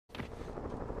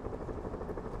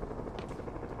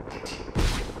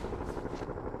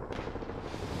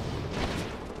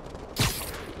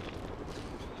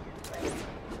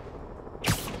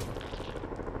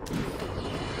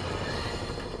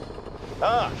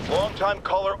Longtime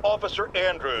caller Officer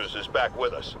Andrews is back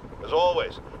with us. As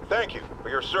always, thank you for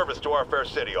your service to our fair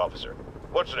city, officer.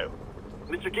 What's new?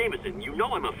 Mr. Jameson, you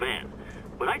know I'm a fan,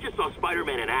 but I just saw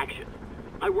Spider-Man in action.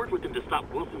 I worked with him to stop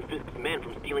Wilson Fisk's men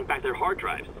from stealing back their hard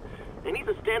drives, and he's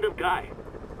a stand-up guy.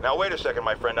 Now wait a second,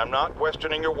 my friend. I'm not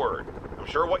questioning your word. I'm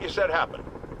sure what you said happened.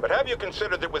 But have you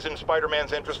considered that it was in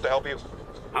Spider-Man's interest to help you?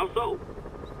 How so?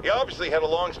 He obviously had a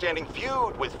long-standing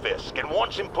feud with Fisk and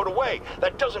wants him put away.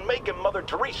 That doesn't make him Mother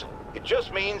Teresa. It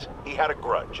just means he had a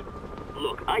grudge.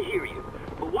 Look, I hear you,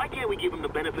 but why can't we give him the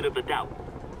benefit of the doubt?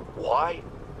 Why?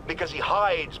 Because he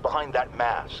hides behind that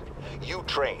mask. You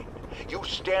trained. You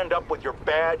stand up with your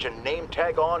badge and name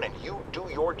tag on, and you do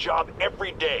your job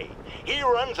every day. He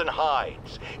runs and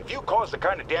hides. If you cause the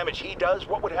kind of damage he does,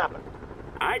 what would happen?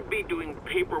 I'd be doing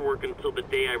paperwork until the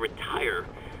day I retire.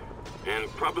 And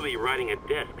probably riding a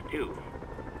desk, too.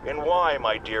 And why,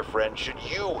 my dear friend, should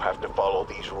you have to follow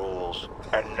these rules,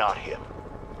 and not him?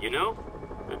 You know,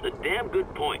 that's a damn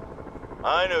good point.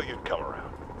 I knew you'd come around.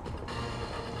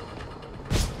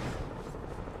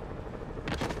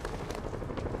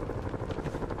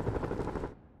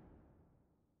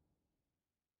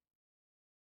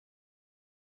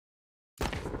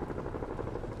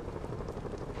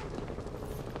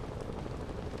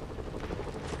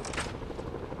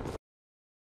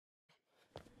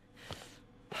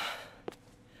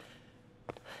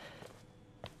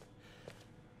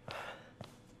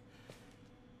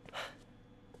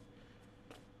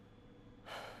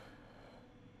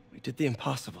 Did the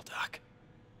impossible, Doc.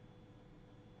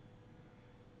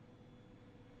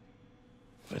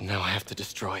 But now I have to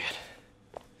destroy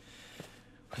it.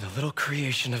 With a little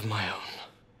creation of my own.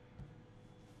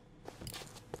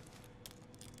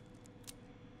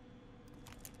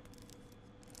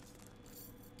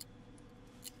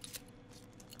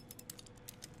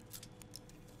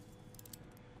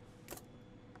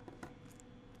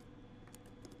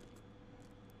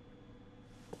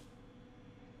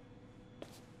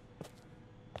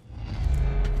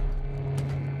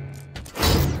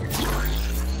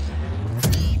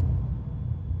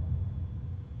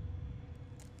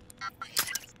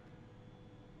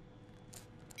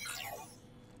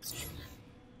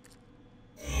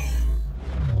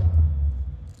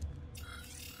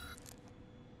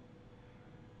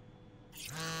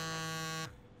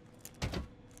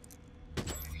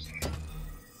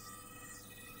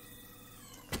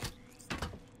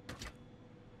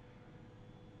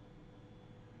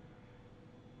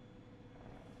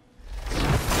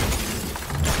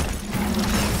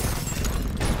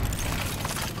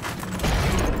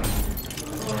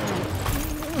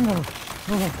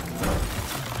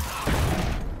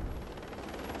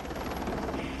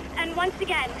 And once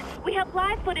again, we have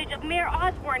live footage of Mayor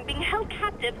Osborn being held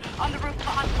captive on the roof of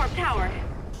Oscorp Tower.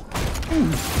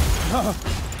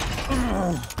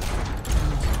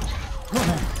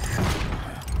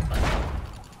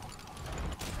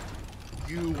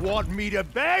 You want me to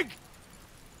beg?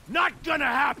 Not gonna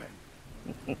happen!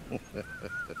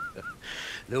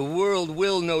 The world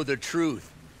will know the truth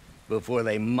before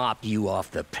they mop you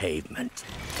off the pavement.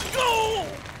 Go!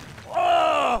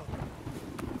 Oh!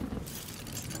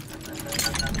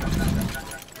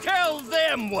 Tell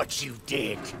them what you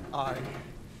did. I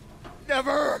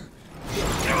never...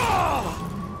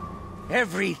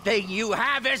 Everything you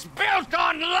have is built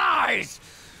on lies!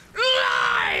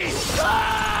 Lies!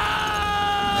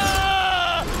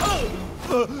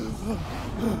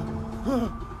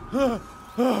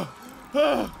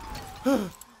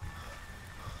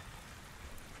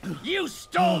 You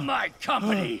stole my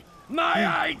company, my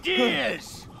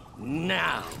ideas!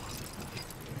 Now,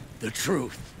 the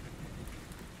truth.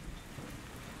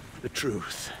 The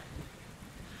truth.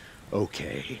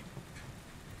 Okay.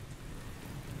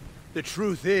 The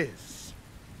truth is,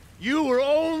 you were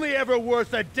only ever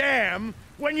worth a damn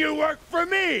when you worked for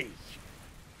me!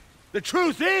 The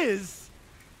truth is,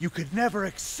 you could never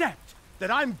accept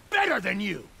that I'm better than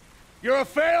you! You're a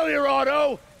failure,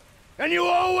 Otto! And you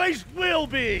always will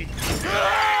be!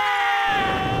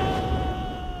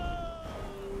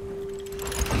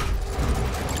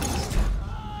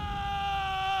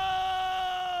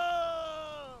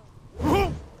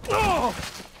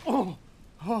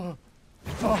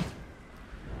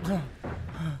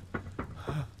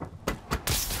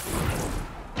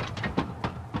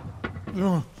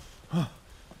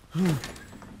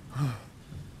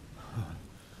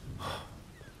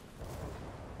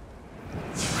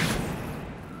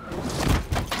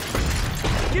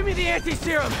 Give me the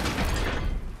anti-serum!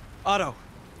 Otto,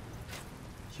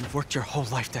 you've worked your whole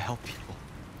life to help people.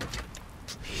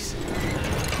 Please.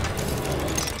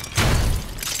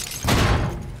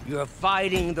 You're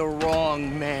fighting the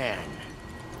wrong man.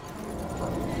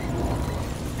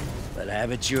 But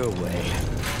have it your way.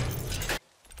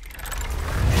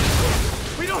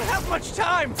 We don't have much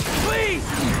time! Please!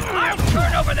 I'll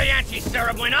turn over the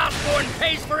anti-serum when Osborn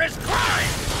pays for his crime!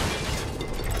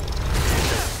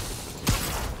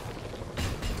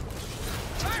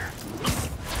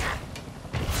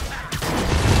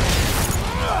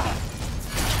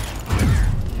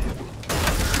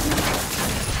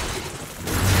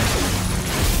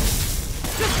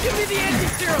 Just give me the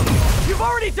anti-serum! You've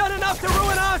already done enough to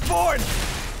ruin Osborn!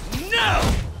 No!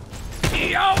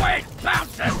 He always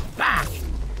bounces back!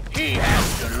 He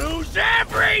has to lose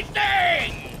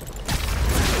everything!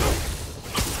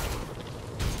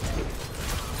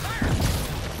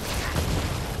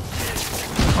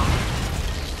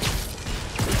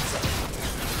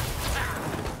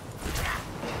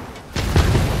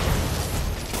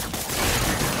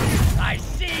 I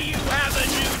see you have a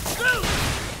new suit!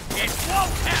 It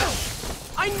won't help!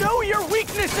 I know your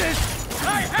weaknesses!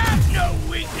 I have no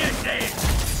weaknesses!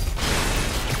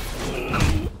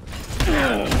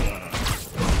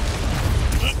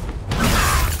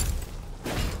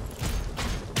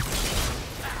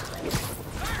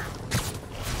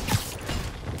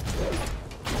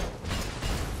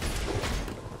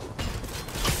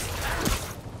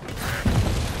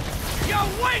 You're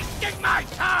wasting my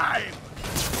time!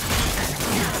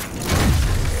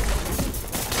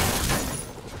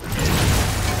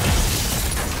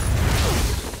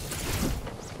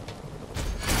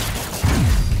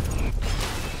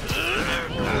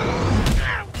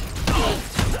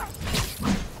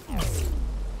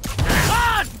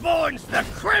 Osborn's the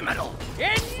criminal!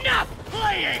 Enough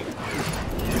playing!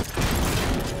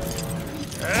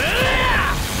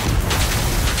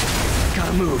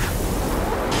 Gotta move.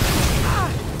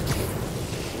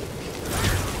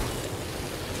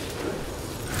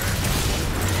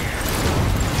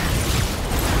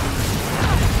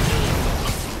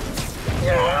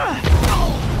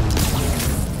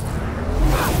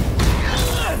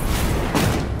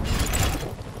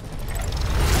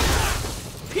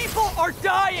 People are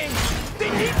dying! They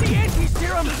need the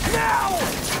anti-serum now!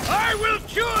 I will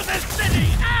cure the city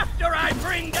after I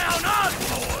bring down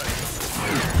Osborn!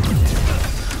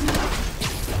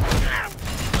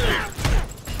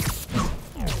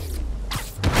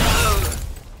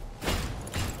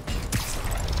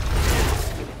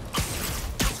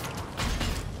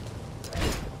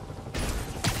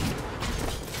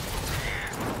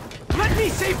 Let me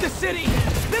save the city!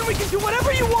 Then we can do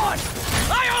whatever you want!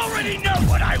 I already know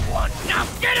what I want! Now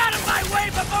get out of my way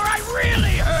before I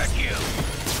really hurt you!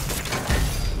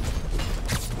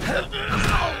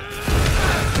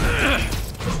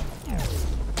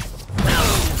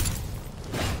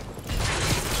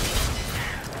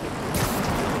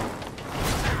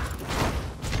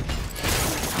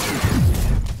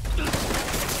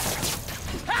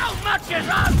 How much is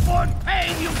Osborn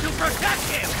paying you to protect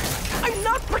him? I'm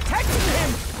not protecting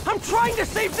him! I'm trying to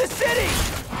save the city!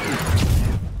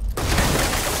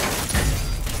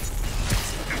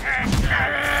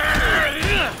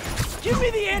 Give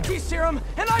me the anti-serum,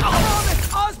 and I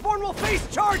promise Osborn will face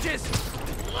charges!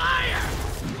 Liar!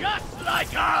 Just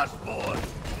like Osborn!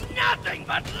 Nothing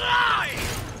but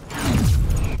lies!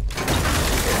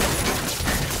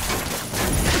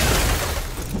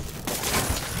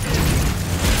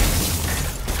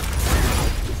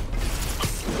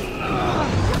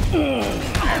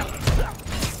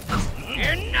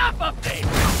 Enough of this!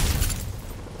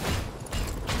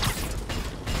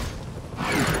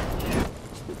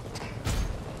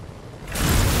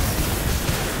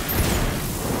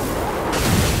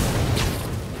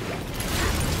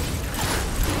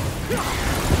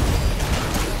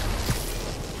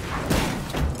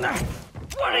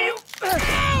 What are you...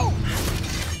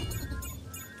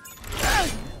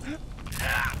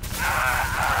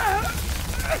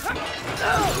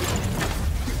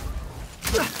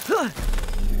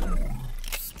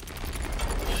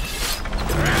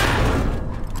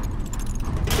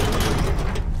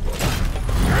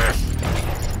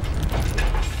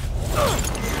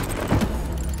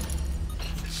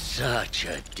 Such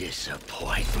a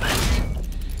disappointment.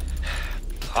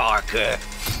 Parker.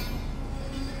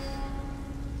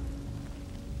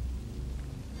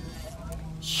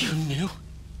 You knew?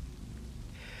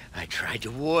 I tried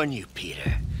to warn you,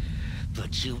 Peter,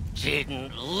 but you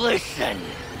didn't listen.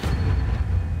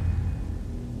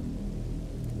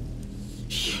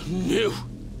 You knew?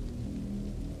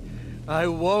 I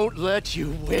won't let you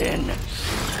win.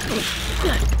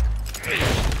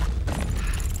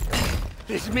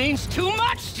 This means too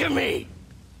much to me!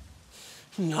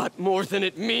 Not more than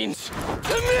it means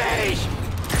To me!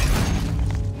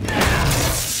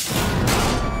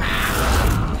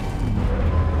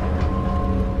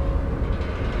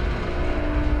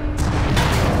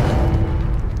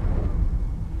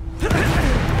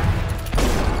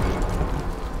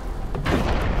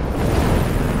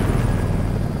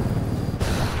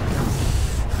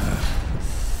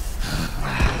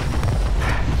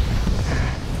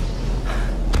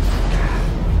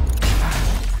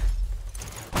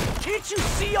 Can't you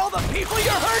see all the people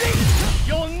you're hurting?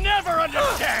 You'll never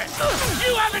understand!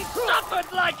 You haven't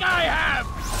suffered like I have!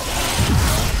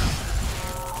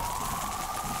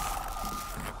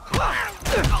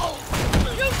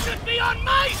 You should be on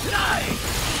my side!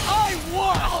 I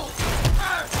won!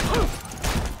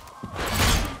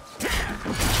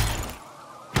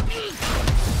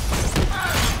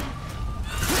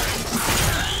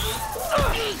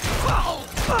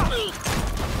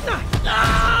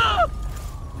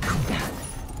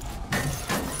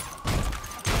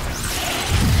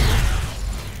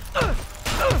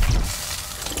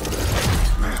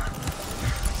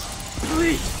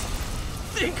 Please,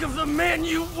 think of the man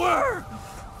you were!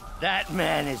 That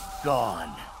man is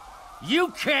gone. You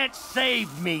can't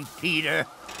save me, Peter.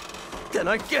 Then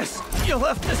I guess you'll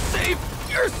have to save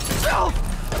yourself!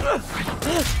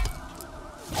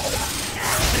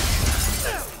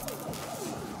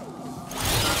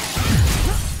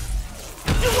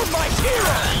 You were my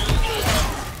hero!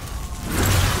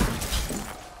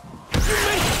 You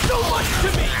meant so much to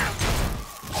me!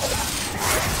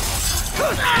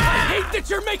 I hate that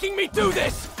you're making me do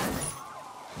this!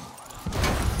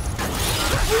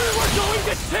 We were going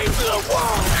to save the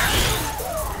world!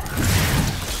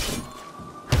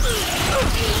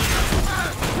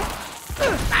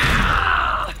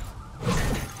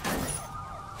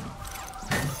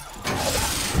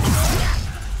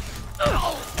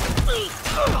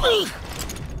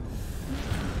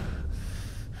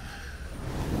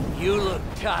 You look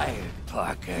tired,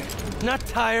 Parker. Not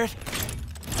tired.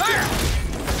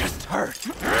 Just hurt.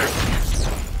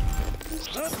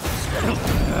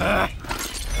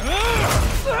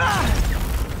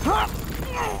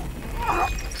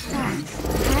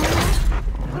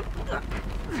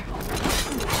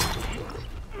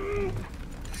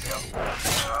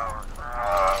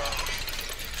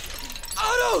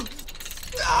 Otto!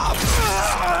 Stop!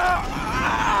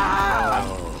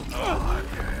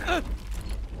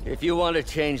 If you want to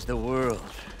change the world,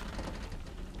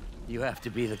 you have to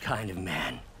be the kind of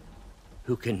man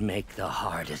who can make the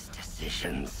hardest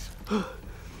decisions.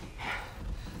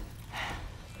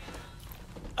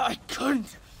 I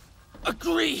couldn't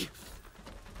agree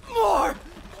more!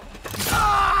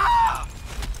 Ah!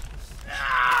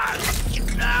 Ah!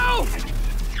 No!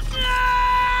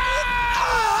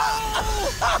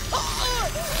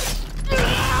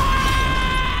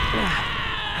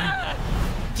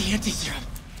 The anti-serum.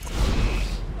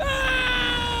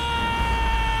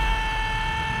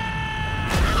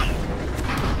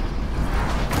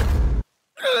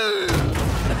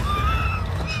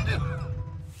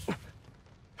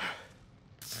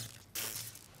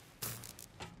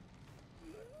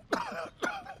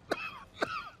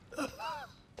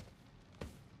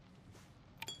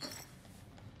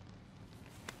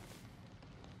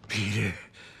 Peter,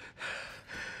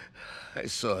 I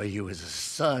saw you as a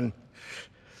son.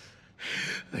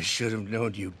 I should have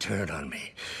known you'd turn on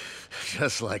me,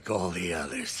 just like all the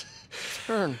others.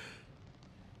 Turn.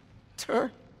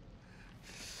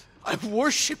 I've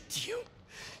worshipped you.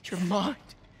 Your mind,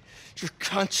 your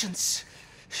conscience,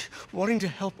 wanting to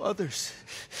help others.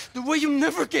 The way you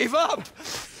never gave up.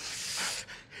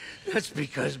 That's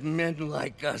because men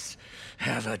like us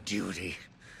have a duty,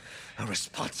 a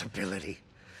responsibility,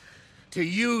 to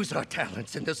use our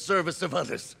talents in the service of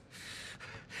others.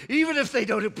 Even if they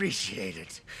don't appreciate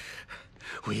it,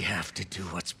 we have to do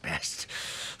what's best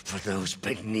for those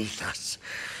beneath us,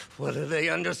 whether they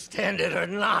understand it or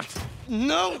not.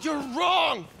 No, you're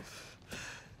wrong!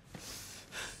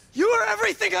 You are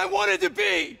everything I wanted to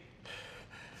be!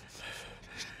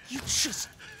 You just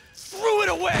threw it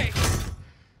away!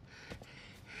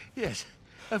 Yes,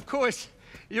 of course.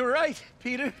 You're right,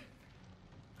 Peter.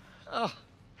 Oh,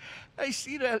 I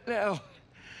see that now.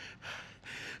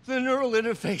 The neural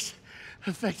interface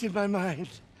affected my mind.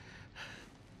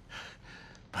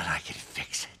 But I can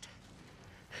fix it.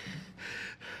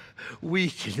 We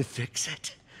can fix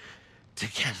it.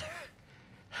 Together.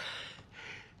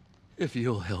 If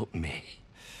you'll help me.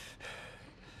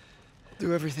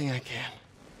 Do everything I can.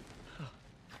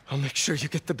 I'll make sure you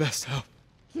get the best help.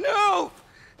 No!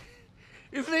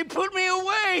 If they put me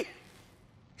away,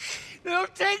 they'll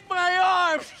take my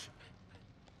arms!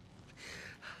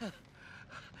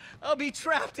 I'll be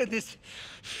trapped in this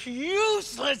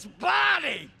useless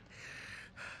body!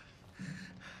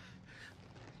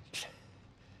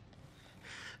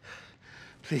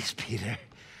 Please, Peter.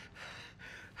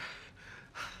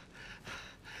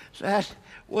 That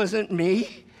wasn't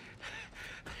me.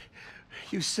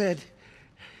 You said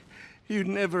you'd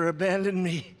never abandon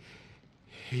me.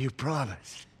 You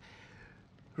promised.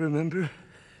 Remember?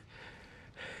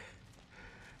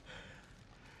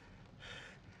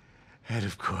 And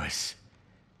of course,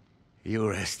 you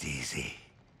rest easy,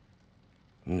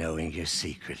 knowing your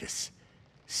secret is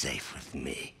safe with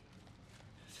me.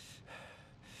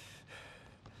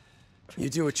 You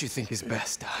do what you think is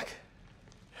best, Doc.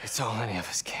 It's all any of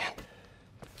us can.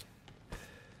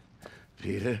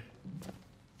 Peter?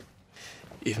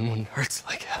 Even when it hurts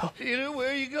like hell. Peter,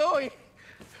 where are you going?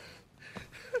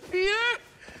 Peter?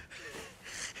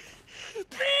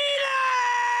 Peter!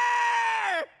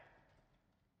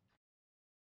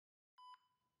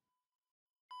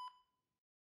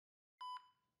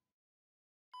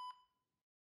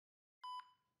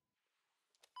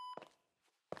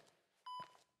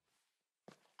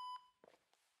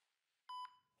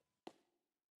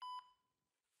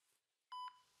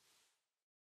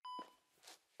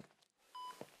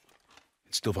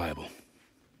 It's still viable.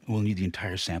 We'll need the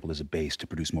entire sample as a base to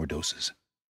produce more doses.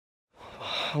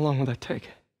 How long will that take?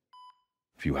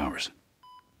 A few hours.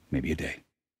 Maybe a day.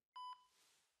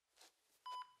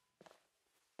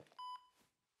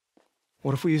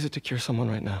 What if we use it to cure someone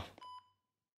right now?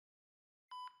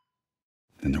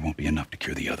 Then there won't be enough to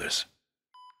cure the others.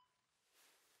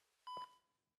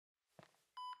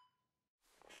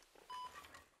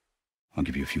 I'll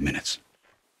give you a few minutes.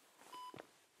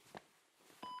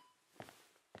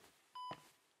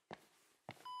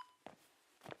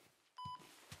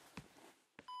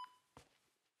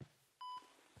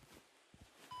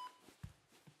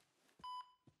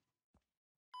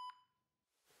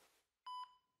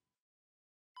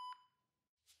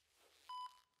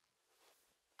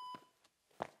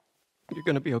 You're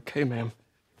gonna be okay, ma'am.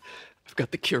 I've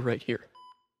got the cure right here.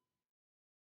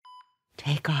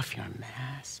 Take off your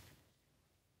mask.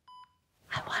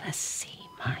 I want to see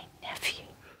my nephew.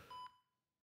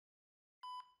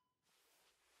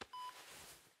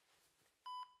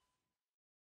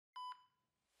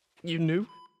 You knew?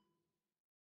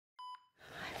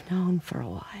 I've known for a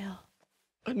while.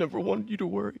 I never wanted you to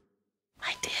worry.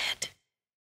 I did.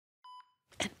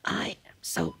 And I am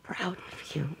so proud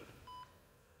of you.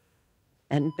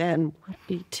 And Ben would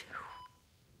be too.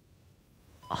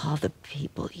 All the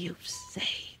people you've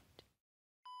saved.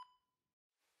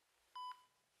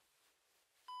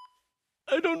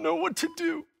 I don't know what to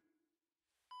do.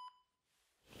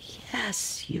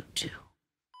 Yes, you do.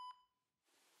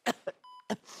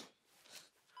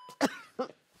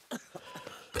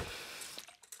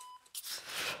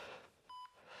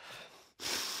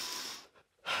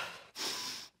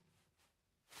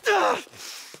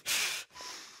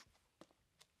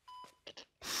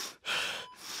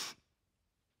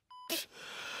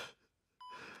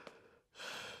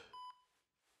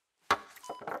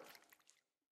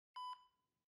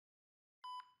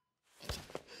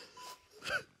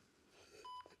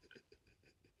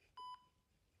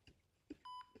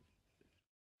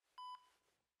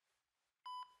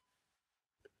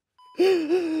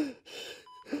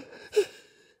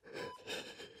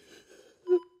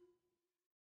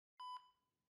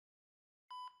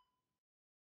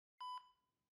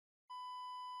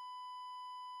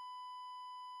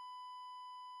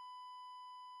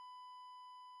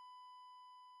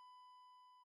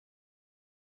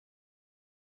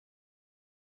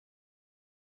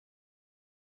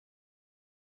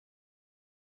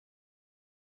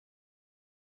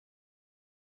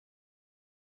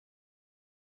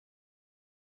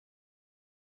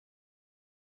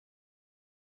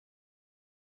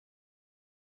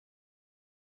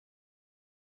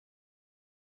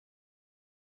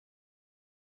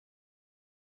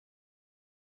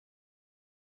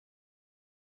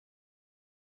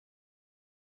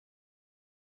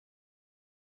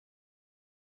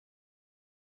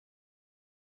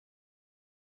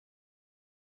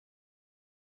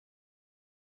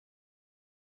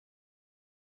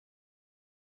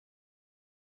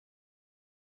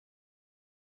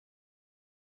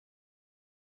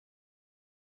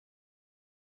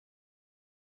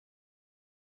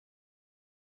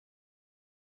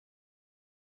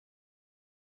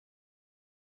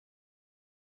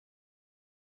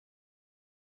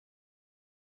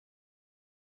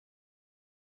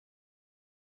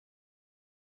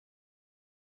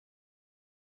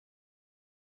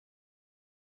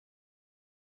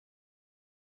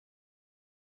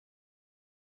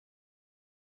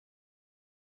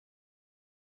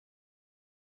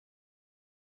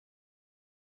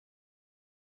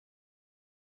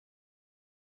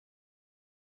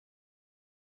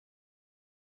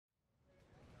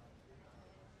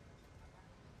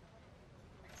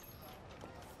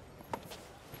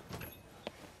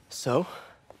 So?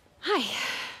 Hi,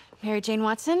 Mary Jane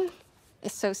Watson,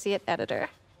 associate editor.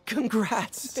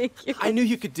 Congrats. Thank you. I knew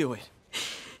you could do it.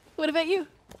 What about you?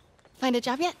 Find a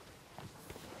job yet?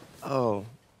 Oh,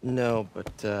 no,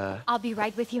 but, I'll be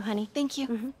right with you, honey. Thank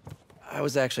you. I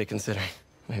was actually considering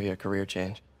maybe a career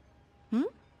change. Hmm?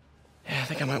 Yeah, I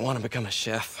think I might want to become a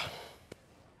chef.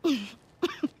 I'm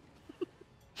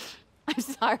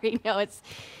sorry, no, it's...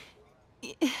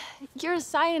 You're a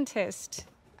scientist.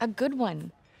 A good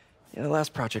one. Yeah, the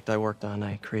last project I worked on,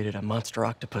 I created a monster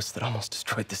octopus that almost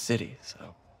destroyed the city,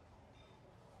 so...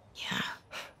 Yeah.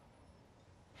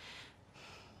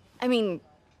 I mean,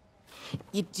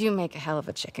 you do make a hell of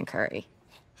a chicken curry.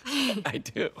 I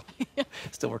do.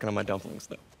 Still working on my dumplings,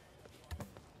 though.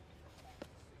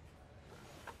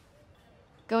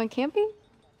 Going camping?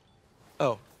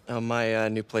 Oh, my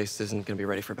new place isn't gonna be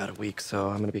ready for about a week, so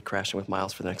I'm gonna be crashing with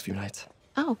Miles for the next few nights.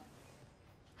 Oh.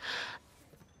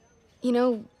 You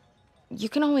know, you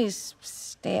can always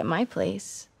stay at my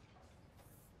place.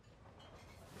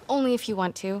 Only if you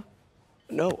want to.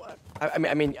 No,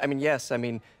 I mean, yes. I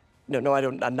mean, no, I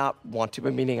don't. I not want to.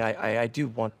 But meaning, I do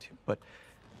want to, but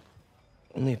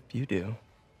only if you do.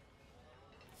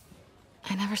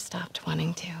 I never stopped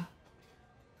wanting to.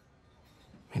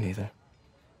 Me neither.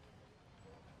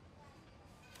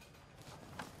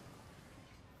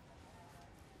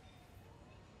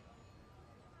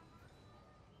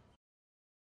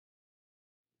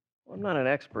 Well, I'm not an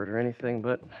expert or anything,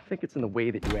 but I think it's in the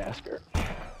way that you ask her.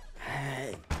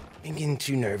 I'm getting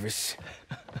too nervous.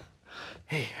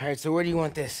 Hey, all right, so where do you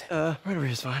want this? Right over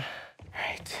here's fine. All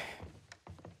right.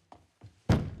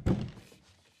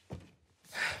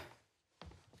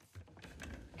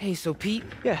 Hey, so Pete?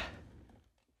 Yeah.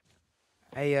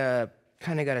 I,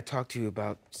 kind of got to talk to you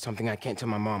about something I can't tell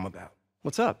my mom about.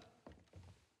 What's up?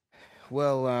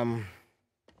 Well,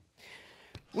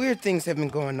 weird things have been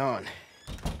going on.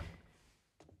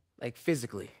 Like,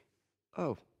 physically.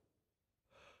 Oh.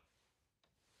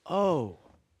 Oh.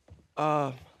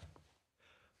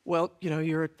 Well, you know,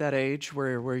 you're at that age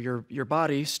where your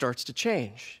body starts to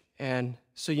change. And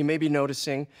so you may be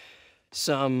noticing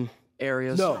some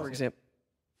areas, No. for example.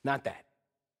 Not that.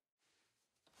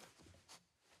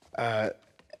 I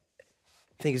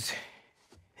think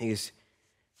it's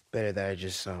better that I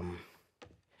just,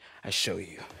 I show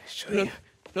you. No.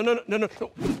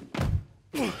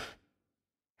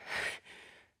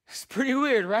 It's pretty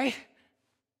weird, right?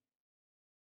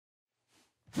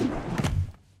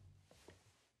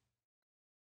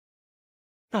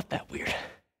 Not that weird.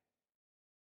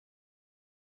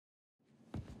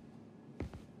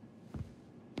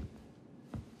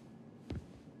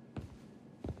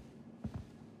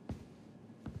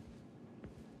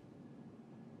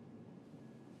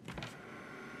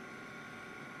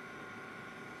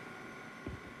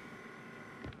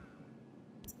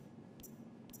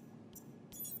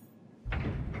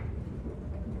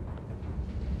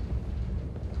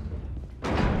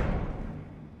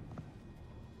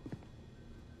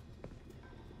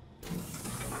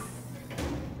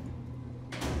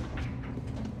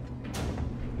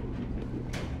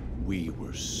 We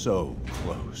were so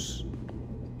close.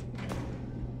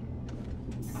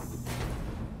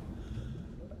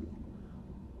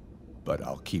 But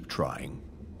I'll keep trying.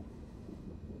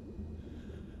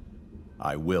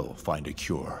 I will find a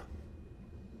cure.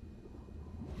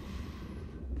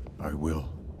 I will.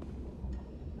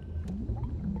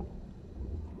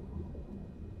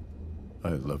 I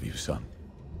love you, son.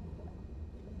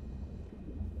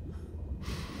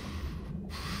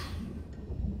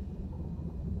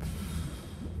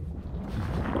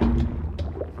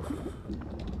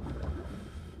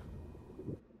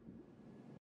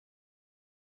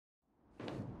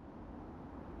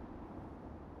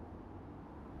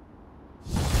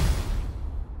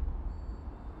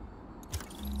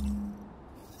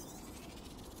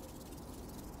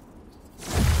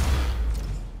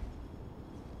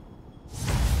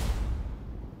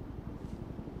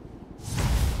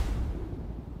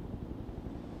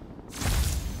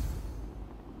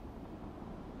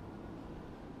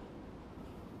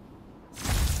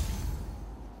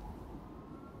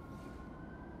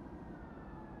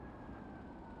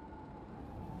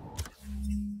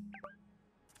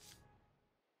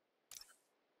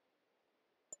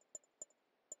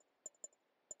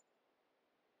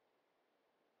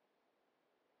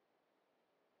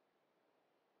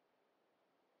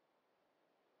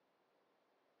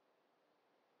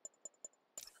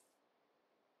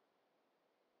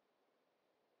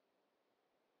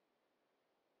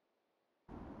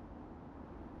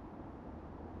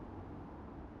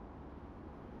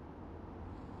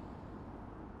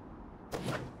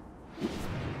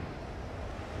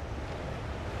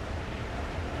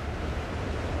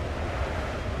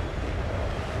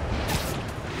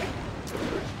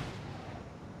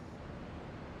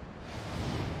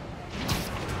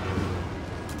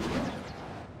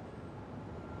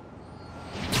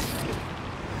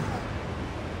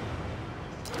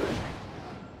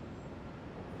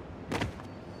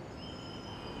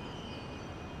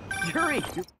 Yuri,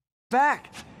 you're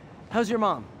back. How's your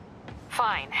mom?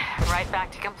 Fine. Right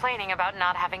back to complaining about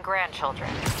not having grandchildren.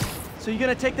 So you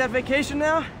gonna take that vacation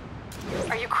now?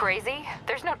 Are you crazy?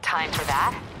 There's no time for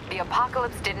that. The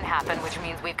apocalypse didn't happen, which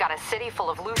means we've got a city full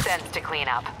of loose ends to clean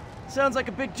up. Sounds like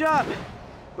a big job,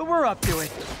 but we're up to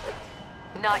it.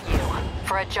 Not you.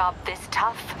 For a job this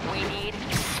tough, we need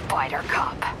Spider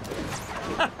Cop.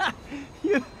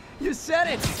 You said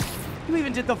it! You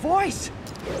even did the voice!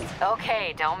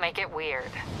 Okay, don't make it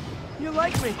weird. You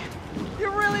like me.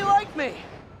 You really like me.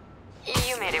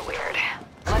 You made it weird.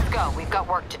 Let's go, we've got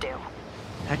work to do.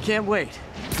 I can't wait.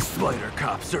 Spider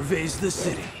Cop surveys the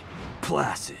city,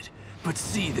 placid, but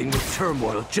seething with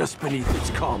turmoil just beneath its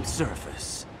calm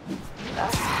surface.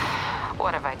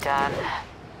 What have I done?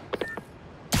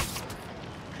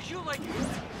 You like